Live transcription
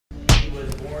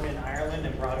born in Ireland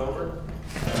and brought over.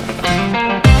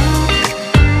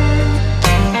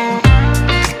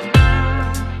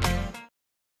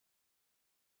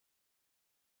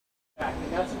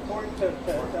 And that's important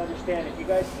to understand. If you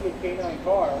guys see a canine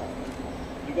car,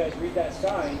 you guys read that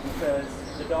sign because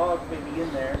the dog may be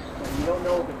in there and you don't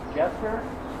know if it's Jester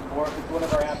or if it's one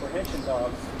of our apprehension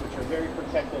dogs, which are very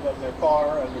protective of their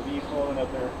car, of their vehicle, and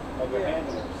of their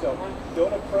handler. So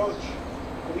don't approach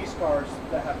police cars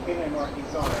that have canine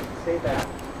markings on it. Stay back.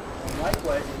 And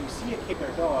likewise, if you see a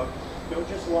canine dog, don't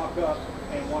just walk up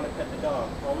and want to pet the dog.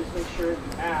 Always make sure you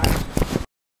ask.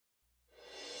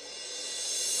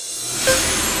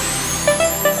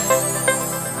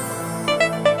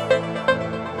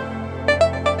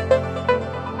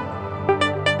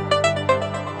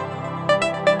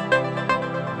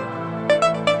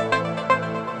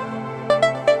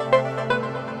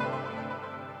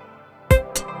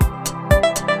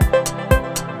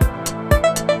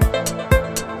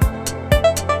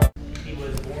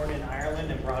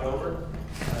 Brought over.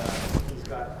 He's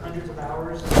got hundreds of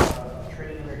hours of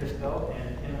training under his belt,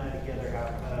 and him and I together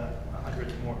have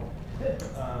hundreds more.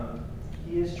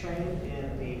 He is trained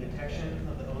in the detection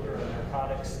of the odor of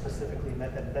narcotics, specifically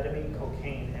methamphetamine,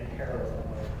 cocaine, and heroin.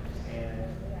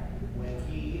 And when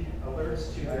he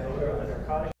alerts to the odor of the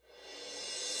narcotics,